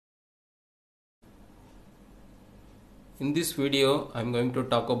In this video, I am going to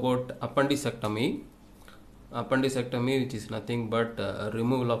talk about appendicectomy. Appendicectomy, which is nothing but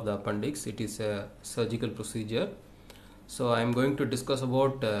removal of the appendix. It is a surgical procedure. So I am going to discuss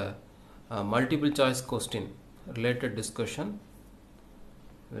about multiple choice question related discussion.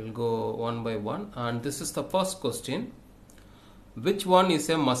 We'll go one by one, and this is the first question. Which one is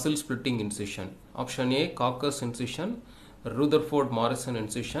a muscle splitting incision? Option A, Coccus incision, Rutherford-Morrison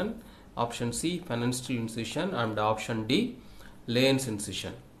incision, option C, Pfannenstiel incision, and option D, Lane's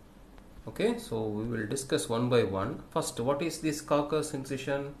incision. Okay, so we will discuss one by one. First, what is this Coccus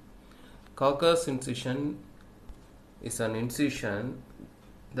incision? Coccus incision is an incision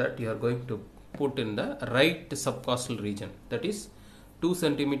that you are going to put in the right subcostal region, that is 2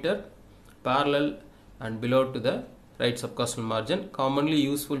 cm parallel and below to the right subcostal margin, commonly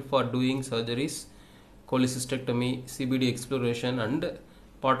useful for doing surgeries, cholecystectomy, CBD exploration, and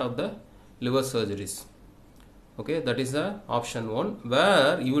part of the liver surgeries. Okay, that is the option 1,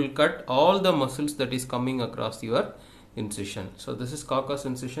 where you will cut all the muscles that is coming across your incision. So this is Coccus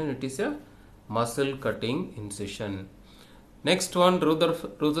incision. It is a muscle cutting incision. Next one,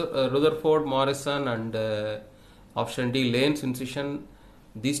 Rutherford-Morrison and option D, Lane's incision.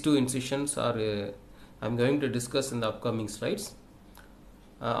 These two incisions are I am going to discuss in the upcoming slides.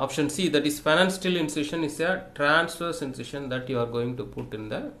 Option C, that is Pfannenstiel incision, is a transverse incision that you are going to put in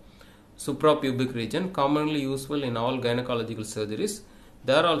the suprapubic region, commonly useful in all gynecological surgeries.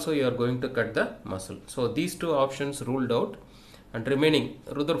 There also you are going to cut the muscle. So these two options ruled out, and remaining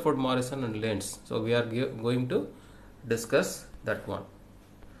Rutherford-Morrison and Lane's. So we are going to discuss that one.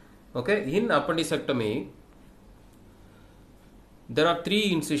 Okay, in appendicectomy, there are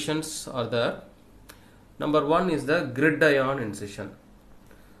 3 incisions are there. Number 1 is the gridiron incision.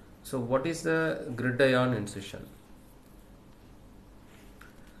 So what is the gridiron incision?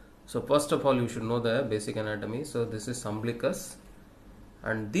 So first of all, you should know the basic anatomy. So this is umbilicus,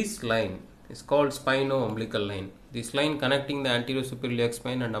 and this line is called spino-umbilical line. This line connecting the anterior superior iliac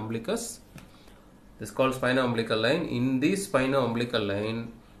spine and umbilicus is called spino-umbilical line. In this spino-umbilical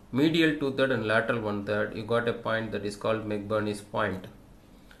line, medial 2/3 and lateral 1/3, you got a point that is called Mcqs point.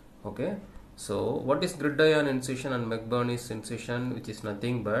 Okay. So what is gridiron incision and Mcqs incision? Which is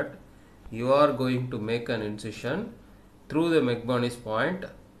nothing but you are going to make an incision through the Mcqs point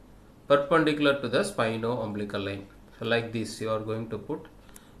perpendicular to the spino-umbilical line. So like this you are going to put.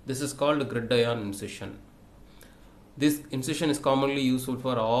 This is called gridiron incision. This incision is commonly useful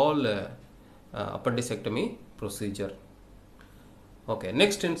for all appendicectomy procedure. Okay,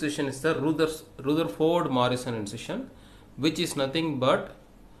 next incision is the Rutherford-Morrison incision, which is nothing but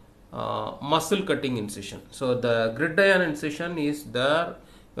muscle cutting incision. So the gridiron incision is there,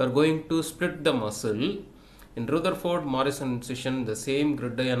 you are going to split the muscle. In Rutherford-Morrison incision, the same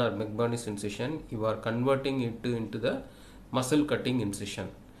gridiron or Mcqs incision, you are converting it into the muscle cutting incision.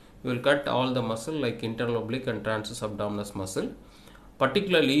 You will cut all the muscle like internal oblique and transverse abdominis muscle.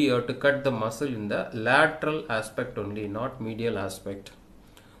 Particularly, you have to cut the muscle in the lateral aspect only, not medial aspect.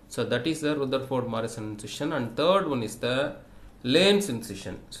 So that is the Rutherford-Morrison incision. And third one is the Lane's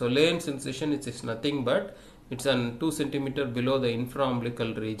incision. So Lane's incision is nothing but it's an 2 cm below the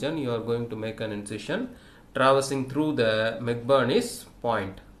infraumbilical region. You are going to make an incision traversing through the Mcqs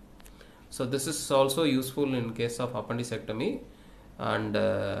point. So this is also useful in case of appendicectomy, and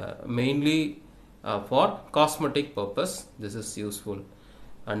mainly for cosmetic purpose this is useful.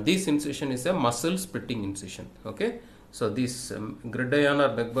 And this incision is a muscle splitting incision. Okay, so this gridiron or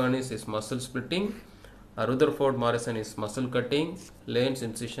Mcqs is muscle splitting, Rutherford-Morrison is muscle cutting, Lane's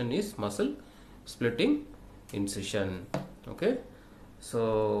incision is muscle splitting incision. Okay,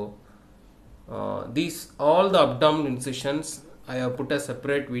 so these all the abdominal incisions I have put a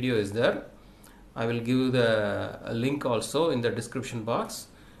separate video is there. I will give you the link also in the description box.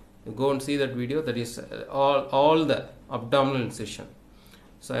 You go and see that video. That is all the abdominal incision.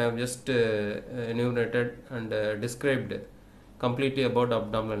 So I have just enumerated and described completely about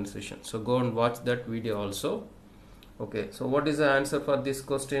abdominal incision. So go and watch that video also. Okay, so what is the answer for this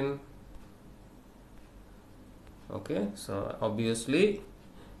question? Okay, so obviously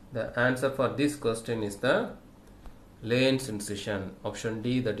the answer for this question is the Lane's incision. Option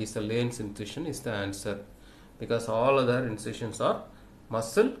D, that is the Lane's incision, is the answer, because all other incisions are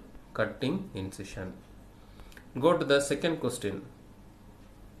muscle cutting incision. Go to the second question.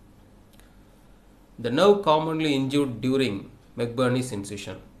 The nerve commonly injured during Mcqs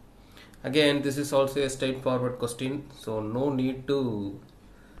incision. Again, this is also a straightforward question, so no need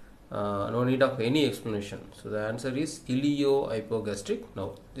of any explanation. So the answer is iliohypogastric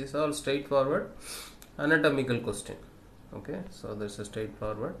nerve. This is all straightforward anatomical question. Okay, so this is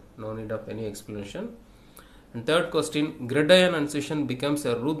straightforward, no need of any explanation. And third question, gridiron incision becomes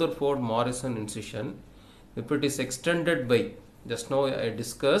a Rutherford-Morrison incision if it is extended by, just now I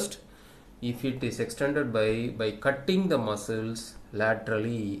discussed, if it is extended by cutting the muscles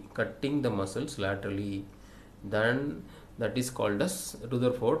laterally, then that is called as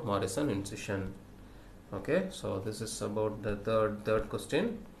Rutherford-Morrison incision. Okay, so this is about the third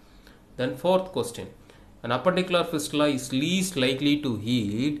question. Then fourth question, an appendicular fistula is least likely to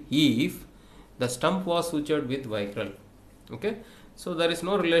heal if the stump was sutured with Vicryl. Okay, so there is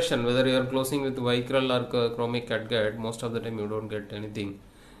no relation whether you are closing with Vicryl or chromic catgut. Most of the time you don't get anything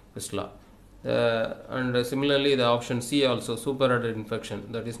fistula. And similarly the option C also, superadded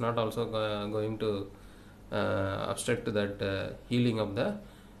infection, that is not also going to obstruct that healing of the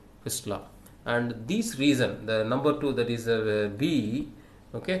fistula. And this reason, the number 2, that is B,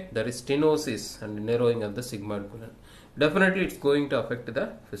 okay, there is stenosis and narrowing of the sigmoid colon. Definitely it's going to affect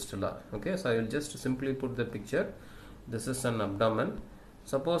the fistula. Okay, so I will just simply put the picture. This is an abdomen.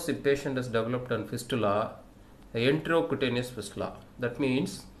 Suppose if patient has developed a fistula, a enterocutaneous fistula, that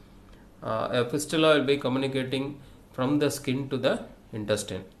means a fistula will be communicating from the skin to the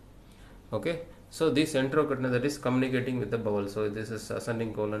intestine. Okay, so this enterocutaneous, that is communicating with the bowel. So this is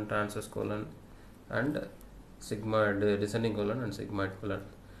ascending colon, transverse colon, and sigmoid, descending colon and sigmoid colon.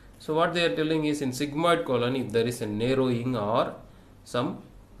 So what they are telling is, in sigmoid colon, if there is a narrowing or some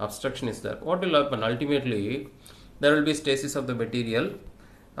obstruction is there, what will happen? Ultimately there will be stasis of the material,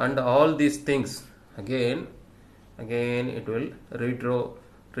 and all these things again it will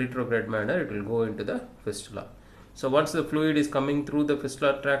retrograde manner, it will go into the fistula. So once the fluid is coming through the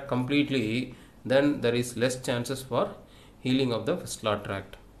fistula tract completely, then there is less chances for healing of the fistula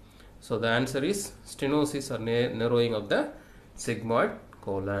tract. So the answer is stenosis or narrowing of the sigmoid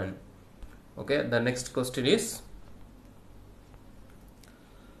colon. Okay, the next question is,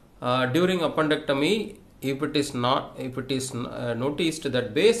 during appendectomy, if it is noticed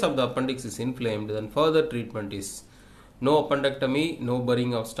that base of the appendix is inflamed, then further treatment is no appendectomy, no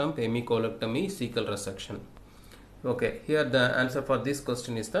burying of stump, hemicolectomy, cecal resection. Okay, here the answer for this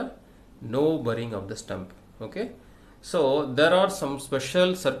question is the no burying of the stump. Okay, so there are some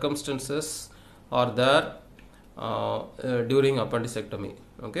special circumstances are there during appendicectomy.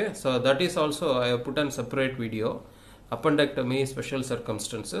 Okay, so that is also, I have put on separate video, appendectomy special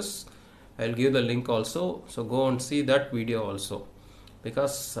circumstances. I will give the link also, so go and see that video also,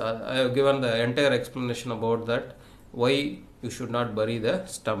 because I have given the entire explanation about that, why you should not bury the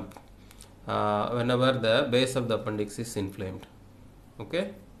stump whenever the base of the appendix is inflamed.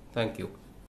 Okay, thank you.